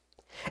accurate.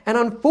 And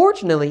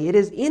unfortunately, it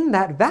is in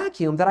that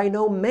vacuum that I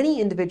know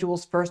many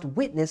individuals first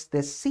witnessed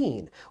this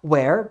scene,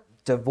 where,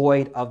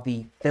 devoid of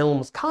the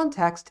film's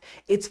context,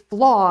 its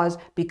flaws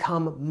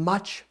become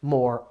much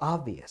more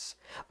obvious.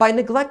 By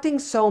neglecting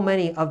so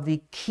many of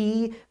the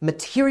key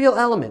material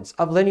elements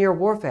of linear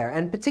warfare,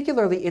 and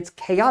particularly its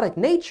chaotic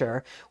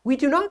nature, we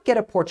do not get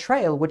a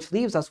portrayal which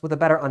leaves us with a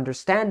better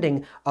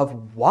understanding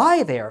of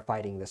why they are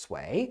fighting this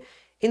way.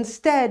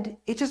 Instead,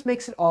 it just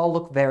makes it all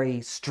look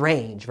very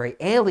strange, very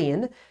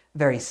alien,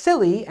 very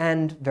silly,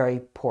 and very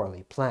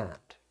poorly planned.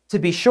 To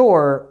be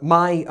sure,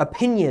 my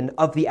opinion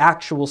of the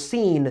actual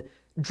scene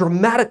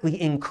dramatically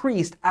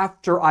increased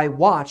after I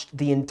watched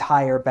the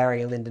entire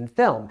Barry Lyndon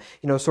film.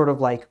 You know, sort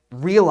of like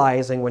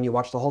realizing when you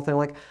watch the whole thing,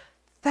 like,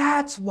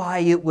 that's why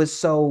it was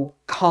so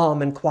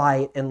calm and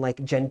quiet and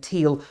like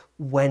genteel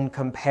when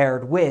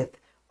compared with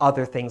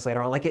other things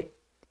later on. Like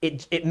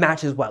it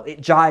matches well.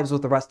 It jives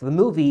with the rest of the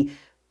movie,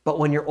 but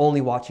when you're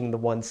only watching the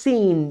one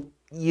scene,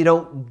 you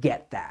don't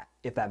get that,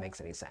 if that makes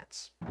any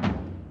sense.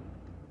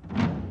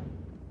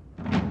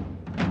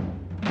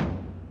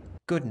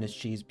 Goodness,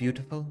 she's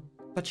beautiful.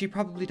 But she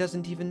probably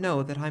doesn't even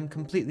know that I'm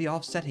completely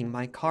offsetting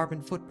my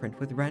carbon footprint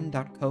with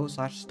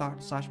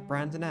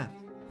ren.co/start/brandsandf.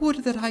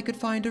 Would that I could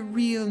find a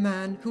real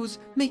man who's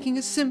making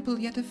a simple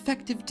yet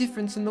effective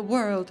difference in the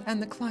world and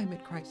the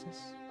climate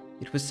crisis.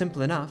 It was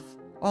simple enough.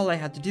 All I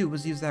had to do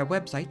was use their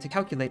website to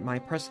calculate my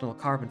personal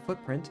carbon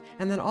footprint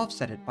and then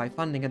offset it by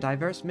funding a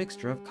diverse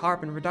mixture of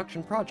carbon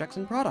reduction projects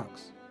and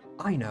products.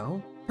 I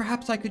know.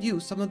 Perhaps I could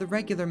use some of the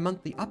regular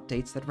monthly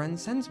updates that Ren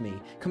sends me,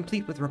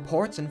 complete with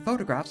reports and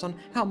photographs on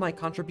how my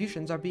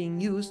contributions are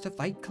being used to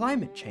fight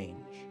climate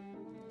change.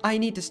 I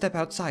need to step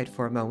outside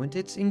for a moment.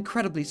 It's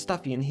incredibly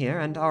stuffy in here,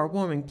 and our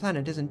warming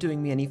planet isn't doing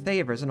me any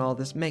favors in all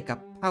this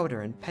makeup,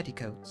 powder, and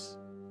petticoats.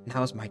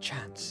 Now's my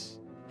chance.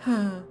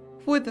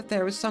 Would that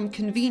there was some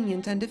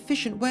convenient and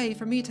efficient way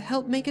for me to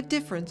help make a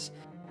difference.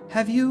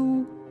 Have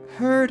you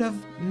heard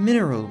of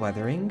mineral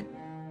weathering?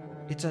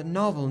 It's a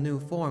novel new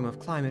form of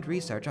climate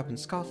research up in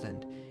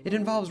Scotland. It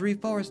involves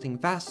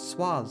reforesting vast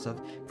swaths of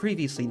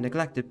previously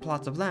neglected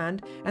plots of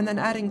land and then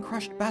adding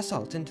crushed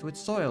basalt into its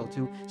soil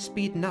to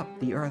speeden up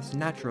the Earth's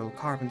natural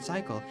carbon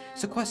cycle,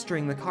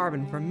 sequestering the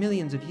carbon for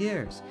millions of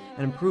years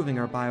and improving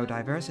our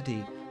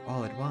biodiversity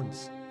all at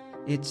once.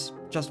 It's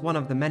just one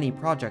of the many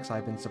projects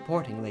I've been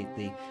supporting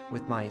lately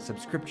with my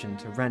subscription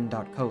to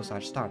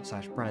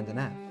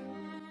ren.co/start/brandsandf.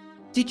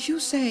 Did you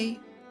say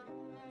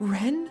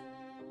Ren?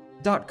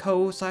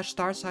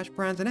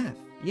 .co/start/brandsandf,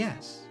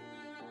 yes.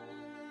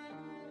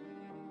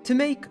 To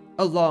make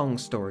a long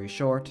story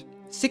short,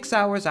 6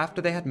 hours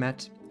after they had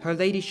met, her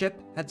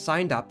ladyship had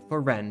signed up for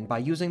Ren by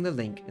using the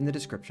link in the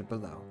description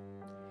below.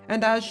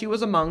 And as she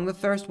was among the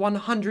first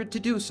 100 to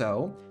do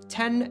so,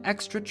 10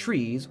 extra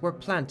trees were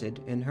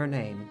planted in her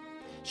name.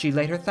 She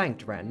later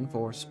thanked Wren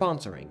for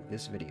sponsoring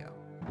this video.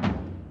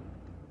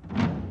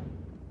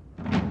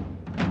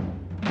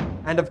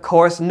 And of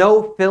course,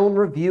 no film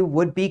review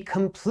would be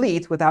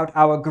complete without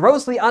our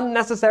grossly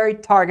unnecessary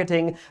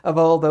targeting of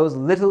all those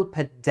little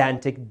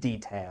pedantic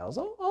details.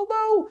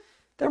 Although,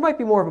 there might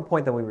be more of a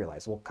point than we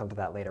realize. We'll come to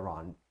that later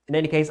on. In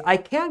any case, I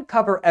can't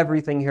cover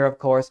everything here, of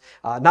course,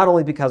 not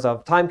only because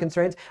of time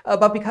constraints,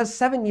 but because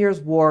 7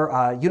 Years'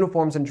 War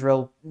uniforms and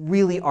drill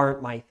really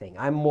aren't my thing.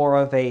 I'm more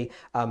of a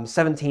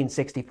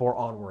 1764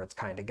 onwards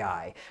kind of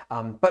guy.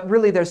 But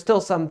really, there's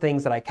still some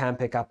things that I can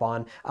pick up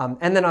on.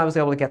 And then I was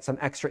able to get some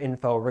extra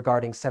info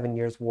regarding 7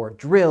 Years' War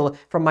drill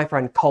from my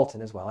friend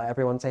Colton as well.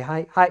 Everyone say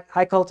hi.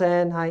 Hi,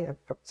 Colton. Hi.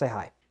 Say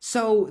hi.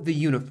 So, the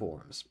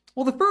uniforms.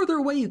 Well, the further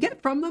away you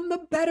get from them, the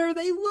better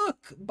they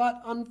look.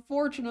 But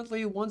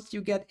unfortunately, once you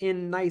get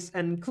in nice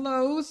and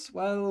close,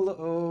 well,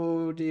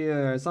 oh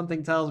dear.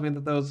 Something tells me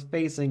that those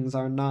facings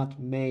are not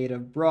made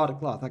of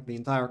broadcloth. Like the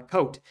entire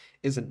coat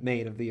isn't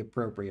made of the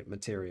appropriate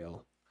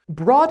material.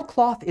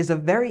 Broadcloth is a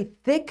very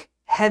thick,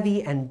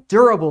 heavy, and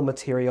durable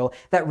material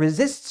that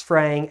resists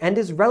fraying and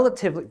is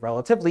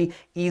relatively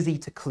easy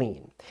to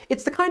clean.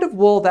 It's the kind of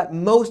wool that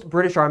most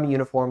British Army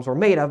uniforms were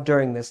made of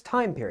during this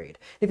time period.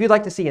 If you'd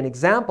like to see an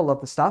example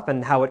of the stuff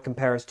and how it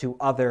compares to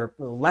other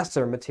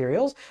lesser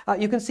materials,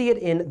 you can see it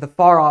in the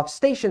Far Off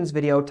Stations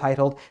video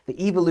titled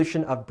The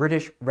Evolution of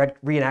British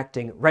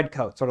Reenacting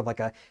Redcoats, sort of like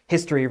a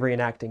history of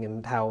reenacting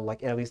and how,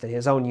 like, at least in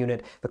his own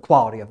unit, the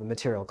quality of the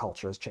material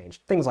culture has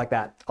changed. Things like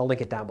that. I'll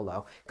link it down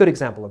below. Good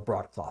example of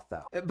broadcloth,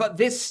 though.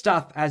 But this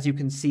stuff, as you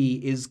can see,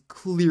 is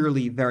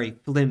clearly very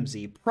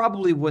flimsy,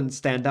 probably wouldn't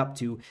stand up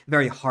to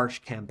very harsh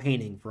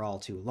campaigning for all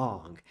too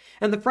long.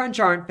 And the French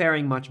aren't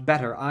faring much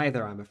better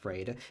either, I'm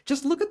afraid.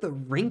 Just look at the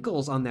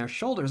wrinkles on their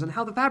shoulders and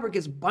how the fabric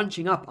is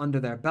bunching up under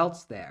their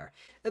belts there.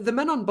 The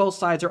men on both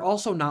sides are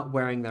also not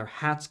wearing their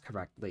hats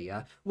correctly.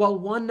 While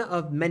one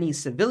of many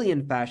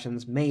civilian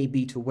fashions may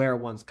be to wear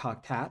one's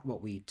cocked hat,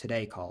 what we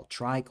today call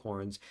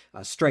tricorns,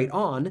 straight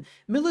on,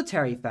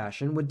 military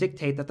fashion would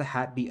dictate that the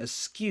hat be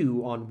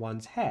askew on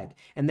one's head,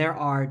 and there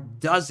are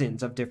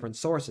dozens of different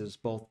sources,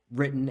 both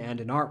written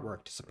and in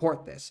artwork, to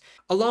support this.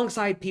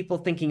 Alongside people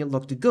thinking it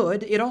looked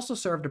good, it also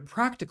served a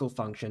practical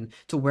function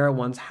to wear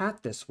one's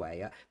hat this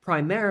way,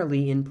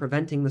 primarily in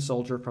preventing the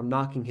soldier from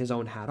knocking his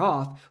own hat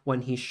off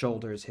when he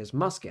shoulders his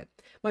musket.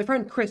 My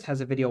friend Chris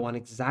has a video on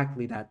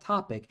exactly that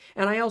topic,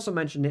 and I also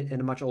mentioned it in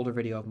a much older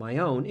video of my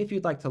own if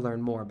you'd like to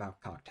learn more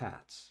about cocked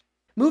hats.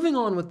 Moving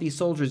on with these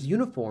soldiers'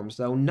 uniforms,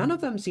 though, none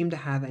of them seem to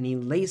have any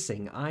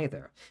lacing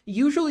either.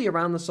 Usually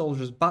around the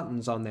soldiers'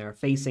 buttons on their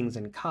facings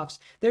and cuffs,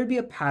 there'd be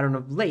a pattern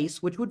of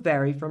lace which would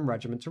vary from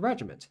regiment to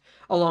regiment.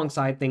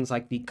 Alongside things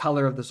like the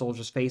color of the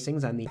soldiers'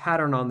 facings and the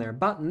pattern on their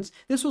buttons,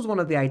 this was one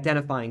of the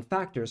identifying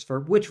factors for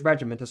which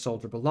regiment a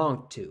soldier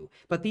belonged to,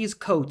 but these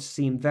coats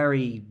seem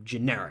very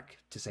generic,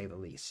 to say the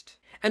least.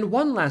 And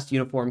one last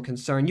uniform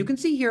concern, you can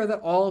see here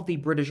that all of the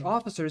British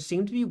officers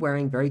seem to be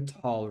wearing very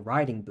tall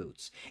riding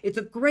boots. It's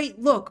a great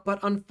look, but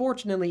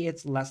unfortunately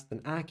it's less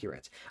than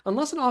accurate.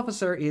 Unless an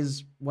officer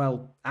is,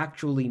 well,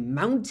 actually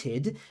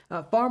mounted,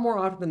 far more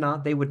often than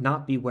not they would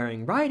not be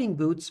wearing riding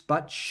boots,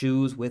 but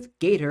shoes with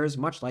gaiters,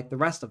 much like the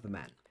rest of the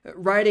men.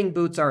 Riding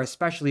boots are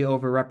especially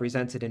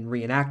overrepresented in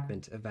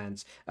reenactment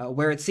events,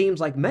 where it seems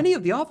like many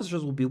of the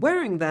officers will be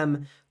wearing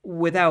them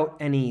without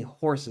any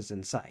horses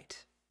in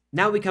sight.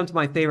 Now we come to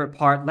my favorite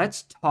part,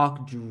 let's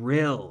talk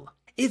drill.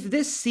 If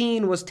this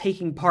scene was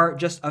taking part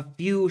just a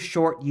few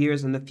short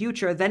years in the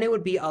future, then it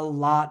would be a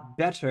lot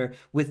better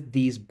with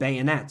these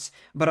bayonets.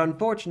 But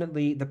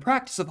unfortunately, the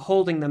practice of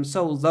holding them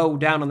so low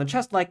down on the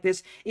chest like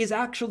this is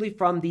actually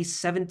from the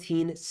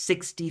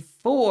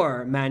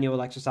 1764 manual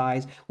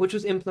exercise, which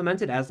was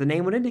implemented, as the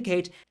name would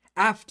indicate,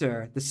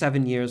 after the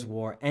 7 Years'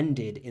 War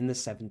ended in the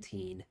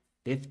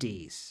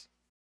 1750s.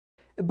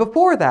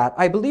 Before that,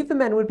 I believe the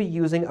men would be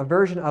using a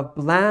version of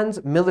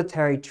Bland's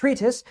military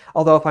treatise,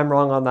 although if I'm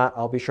wrong on that,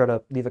 I'll be sure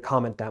to leave a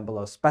comment down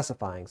below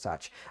specifying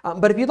such.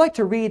 But if you'd like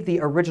to read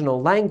the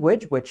original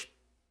language, which,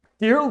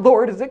 dear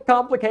Lord, is it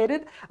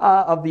complicated,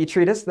 of the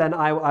treatise, then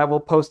I will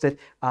post it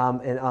on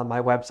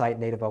my website,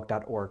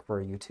 nativeoak.org,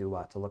 for you to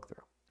look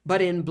through. But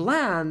in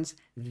Bland's,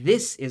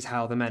 this is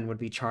how the men would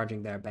be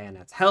charging their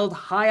bayonets, held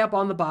high up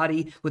on the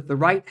body, with the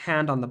right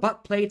hand on the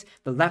butt plate,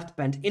 the left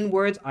bent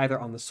inwards, either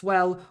on the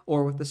swell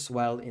or with the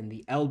swell in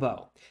the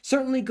elbow.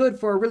 Certainly good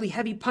for a really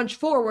heavy punch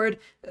forward,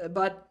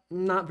 but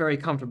not very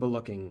comfortable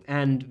looking,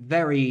 and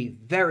very,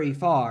 very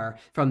far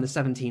from the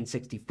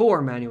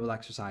 1764 manual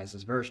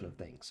exercises version of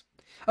things.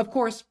 Of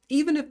course,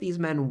 even if these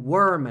men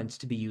were meant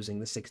to be using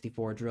the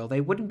 64 drill,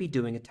 they wouldn't be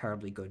doing a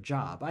terribly good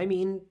job. I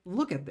mean,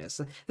 look at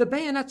this. The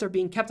bayonets are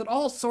being kept at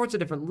all sorts of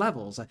different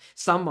levels.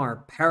 Some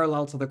are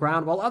parallel to the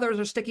ground, while others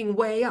are sticking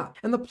way up.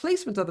 And the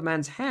placement of the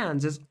men's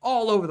hands is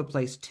all over the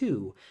place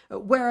too.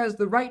 Whereas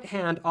the right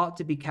hand ought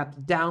to be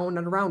kept down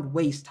and around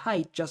waist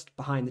height just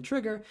behind the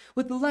trigger,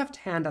 with the left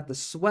hand at the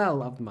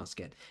swell of the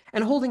musket,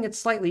 and holding it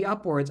slightly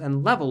upwards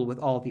and level with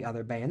all the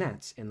other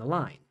bayonets in the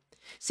line.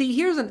 See,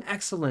 here's an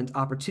excellent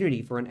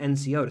opportunity for an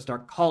NCO to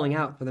start calling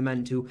out for the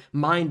men to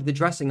mind the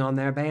dressing on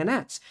their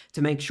bayonets,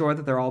 to make sure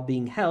that they're all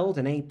being held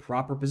in a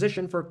proper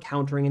position for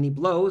countering any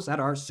blows that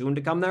are soon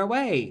to come their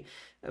way.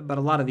 But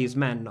a lot of these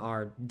men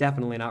are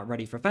definitely not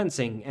ready for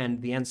fencing,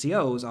 and the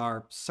NCOs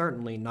are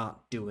certainly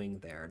not doing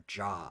their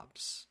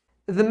jobs.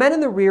 The men in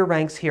the rear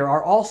ranks here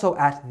are also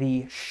at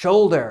the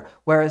shoulder,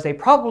 whereas they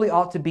probably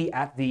ought to be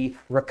at the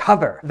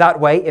recover. That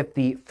way, if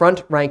the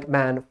front rank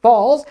man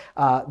falls,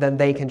 then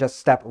they can just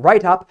step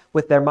right up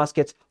with their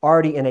muskets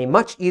already in a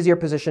much easier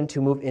position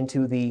to move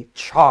into the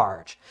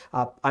charge.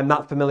 I'm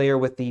not familiar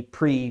with the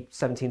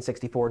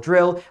pre-1764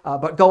 drill,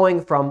 but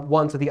going from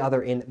one to the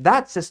other in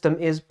that system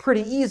is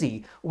pretty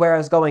easy,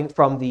 whereas going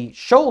from the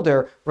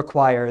shoulder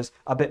requires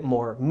a bit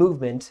more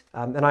movement,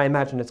 and I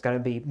imagine it's going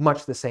to be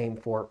much the same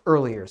for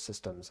earlier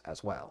systems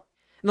as well.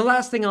 And the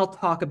last thing I'll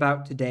talk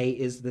about today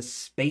is the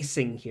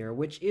spacing here,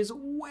 which is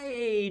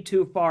way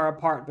too far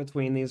apart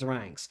between these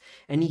ranks.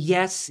 And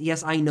yes,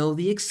 I know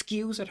the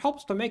excuse. It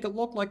helps to make it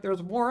look like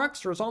there's more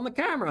extras on the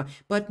camera.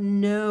 But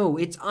no,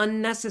 it's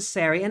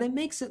unnecessary, and it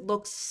makes it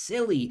look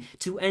silly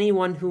to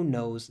anyone who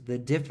knows the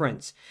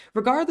difference.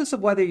 Regardless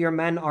of whether your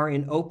men are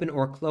in open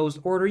or closed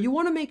order, you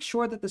want to make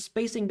sure that the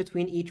spacing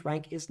between each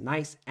rank is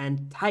nice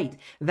and tight.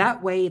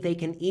 That way, they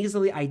can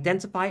easily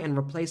identify and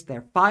replace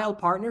their file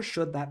partner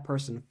should that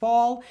person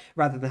fall,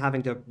 rather than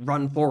having to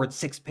run forward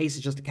 6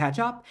 paces just to catch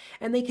up,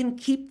 and they can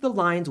keep the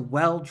lines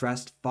well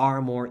dressed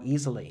far more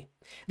easily.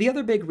 The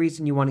other big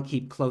reason you want to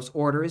keep close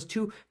order is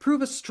to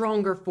prove a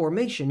stronger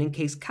formation in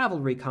case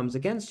cavalry comes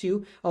against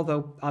you,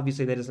 although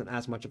obviously that isn't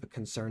as much of a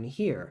concern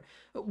here.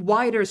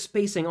 Wider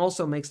spacing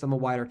also makes them a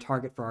wider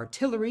target for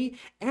artillery,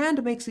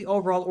 and makes the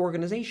overall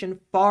organization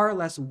far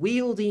less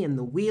wieldy in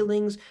the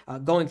wheelings,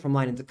 going from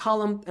line into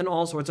column, and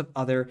all sorts of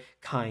other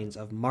kinds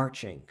of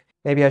marching.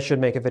 Maybe I should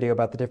make a video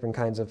about the different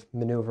kinds of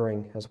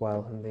maneuvering as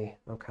well.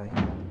 Okay.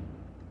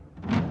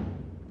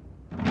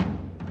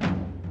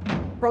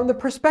 From the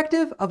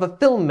perspective of a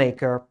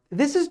filmmaker,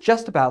 this is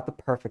just about the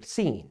perfect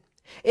scene.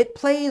 It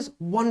plays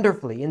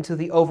wonderfully into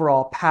the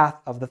overall path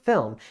of the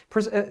film,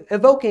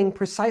 evoking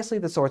precisely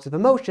the sorts of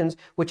emotions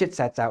which it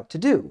sets out to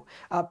do,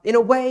 in a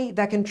way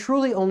that can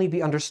truly only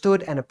be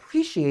understood and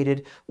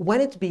appreciated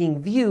when it's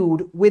being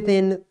viewed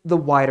within the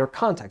wider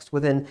context,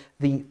 within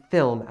the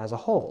film as a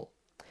whole.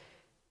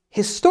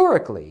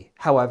 Historically,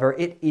 however,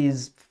 it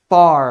is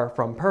far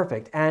from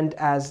perfect, and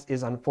as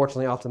is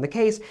unfortunately often the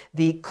case,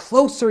 the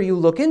closer you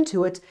look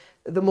into it,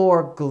 the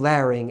more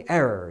glaring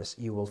errors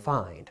you will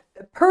find.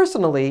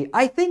 Personally,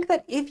 I think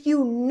that if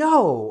you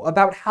know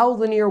about how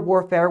linear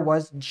warfare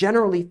was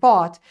generally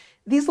fought,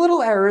 these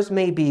little errors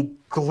may be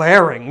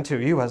glaring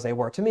to you, as they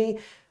were to me,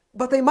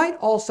 but they might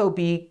also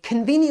be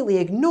conveniently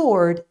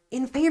ignored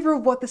in favor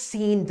of what the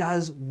scene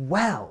does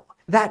well.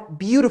 That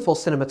beautiful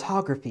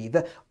cinematography,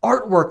 the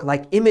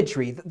artwork-like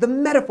imagery, the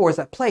metaphors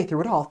that play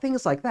through it all,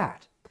 things like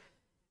that.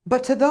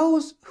 But to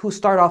those who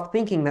start off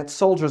thinking that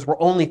soldiers were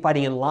only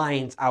fighting in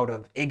lines out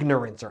of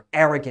ignorance or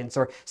arrogance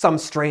or some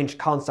strange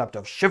concept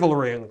of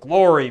chivalry and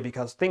glory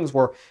because things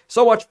were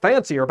so much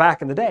fancier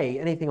back in the day,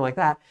 anything like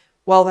that,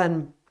 well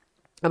then,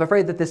 I'm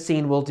afraid that this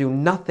scene will do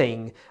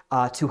nothing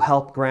to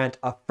help grant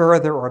a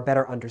further or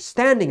better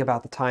understanding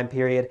about the time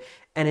period,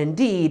 and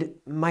indeed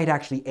might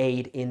actually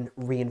aid in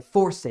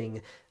reinforcing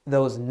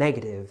those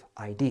negative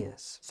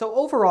ideas. So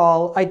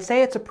overall, I'd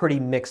say it's a pretty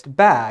mixed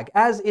bag,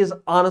 as is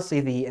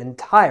honestly the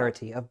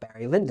entirety of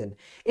Barry Lyndon.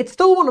 It's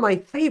still one of my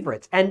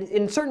favorites, and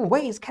in certain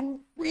ways can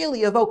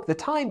really evoke the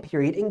time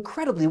period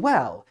incredibly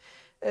well.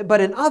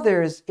 But in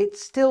others, it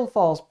still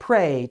falls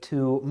prey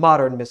to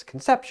modern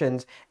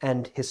misconceptions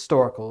and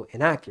historical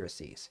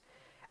inaccuracies.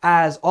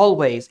 As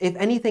always, if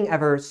anything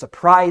ever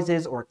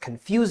surprises or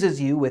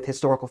confuses you with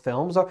historical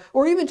films,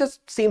 or even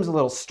just seems a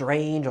little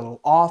strange, a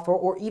little off,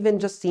 or even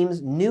just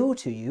seems new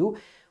to you,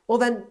 well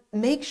then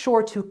make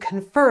sure to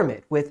confirm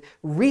it with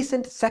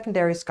recent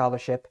secondary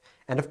scholarship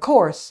and, of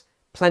course,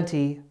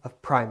 plenty of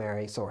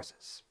primary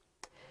sources.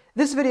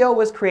 This video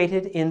was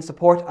created in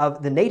support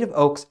of the Native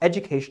Oaks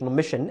educational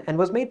mission and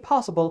was made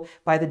possible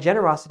by the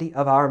generosity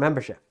of our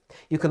membership.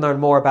 You can learn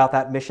more about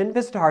that mission,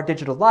 visit our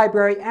digital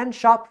library, and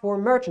shop for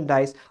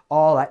merchandise,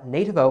 all at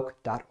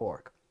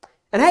nativeoak.org.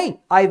 And hey,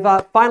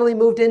 I've finally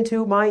moved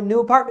into my new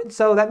apartment,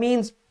 so that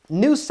means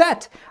new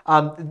set.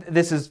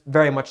 This is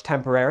very much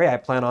temporary. I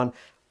plan on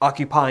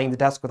occupying the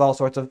desk with all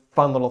sorts of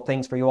fun little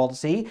things for you all to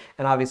see,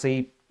 and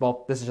obviously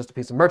well, this is just a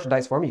piece of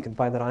merchandise for me. You can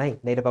find that on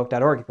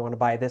nativeoak.org if you want to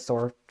buy this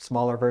or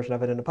smaller version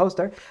of it in a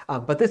poster.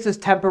 But this is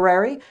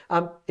temporary.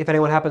 If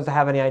anyone happens to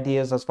have any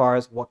ideas as far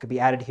as what could be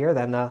added here,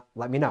 then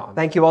let me know.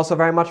 Thank you also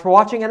very much for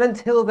watching, and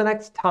until the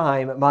next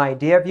time, my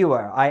dear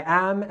viewer, I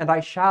am and I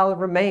shall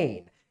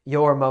remain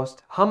your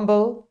most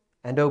humble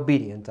and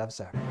obedient of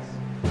servants.